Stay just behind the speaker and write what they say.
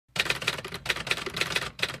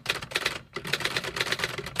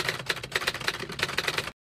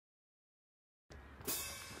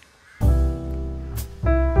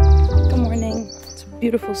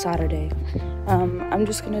beautiful Saturday. I'm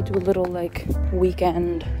just gonna do a little like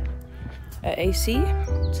weekend AC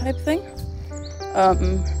type thing.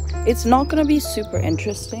 It's not gonna be super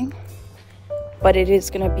interesting, but it is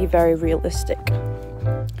gonna be very realistic.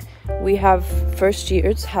 We have first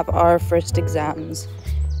years have our first exams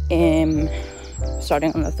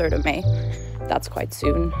starting on the 3rd of May. That's quite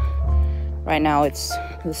soon. Right now it's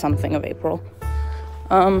the something of April.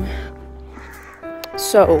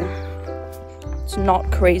 So it's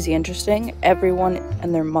not crazy interesting. Everyone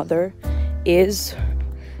and their mother is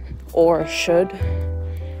or should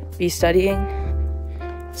be studying.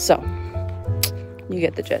 So you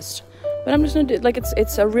get the gist. But I'm just gonna do like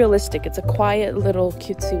it's a realistic, it's a quiet little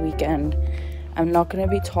cutesy weekend. I'm not gonna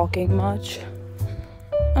be talking much.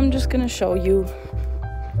 I'm just gonna show you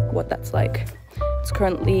what that's like. It's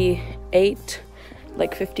currently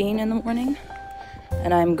 8:15 in the morning,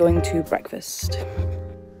 and I'm going to breakfast.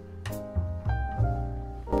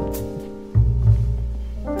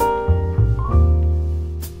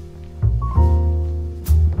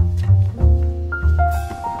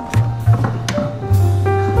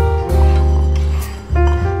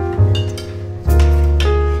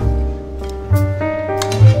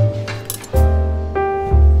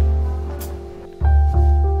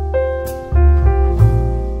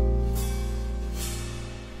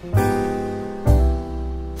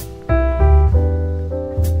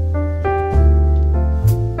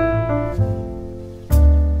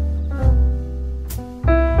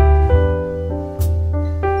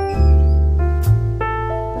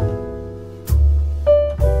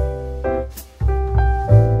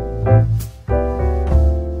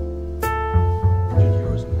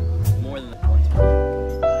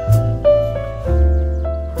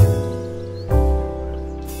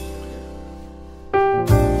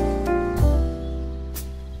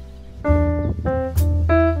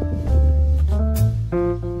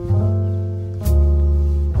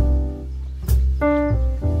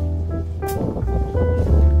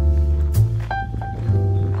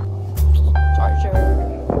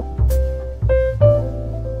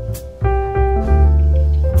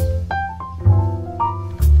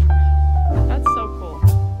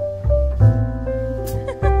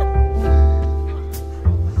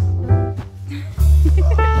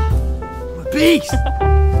 Beast!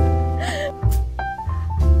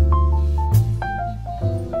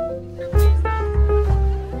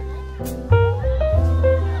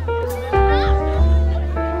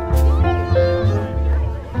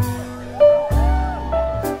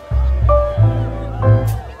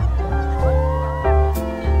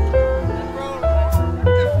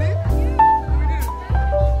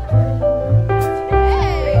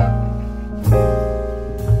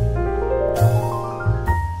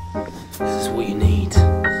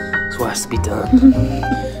 Has to be done.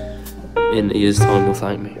 In a year's time, you'll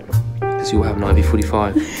thank me because you'll have an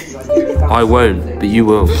IV45. I won't, but you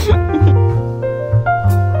will.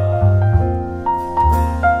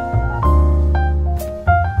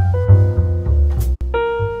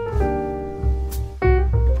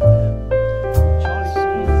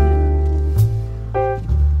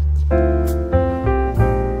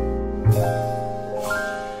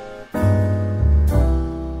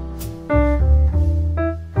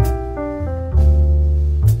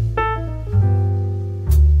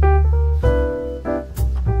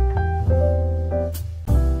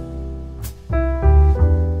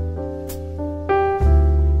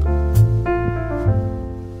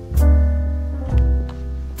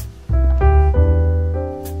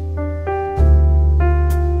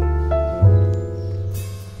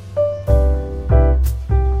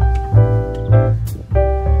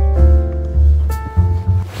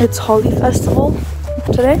 It's Holly Festival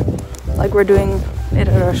today, like we're doing it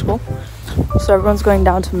at our school. So everyone's going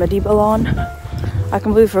down to Mediebalon. I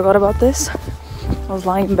completely forgot about this. I was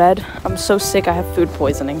lying in bed. I'm so sick, I have food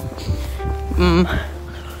poisoning.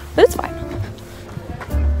 But it's fine.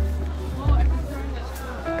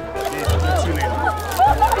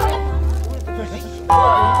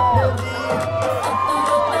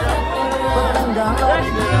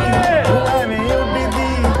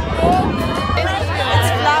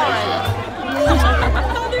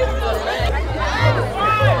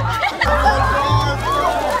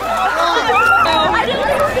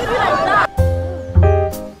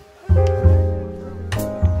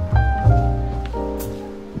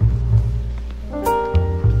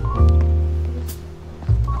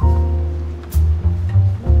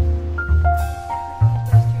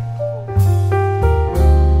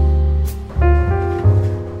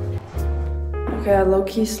 Okay, I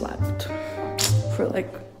low-key slept for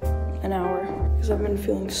like an hour because I've been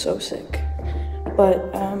feeling so sick. But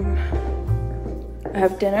I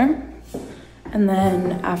have dinner and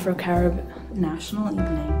then Afro-Carib National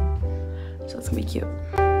Evening. So it's gonna be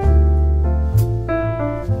cute.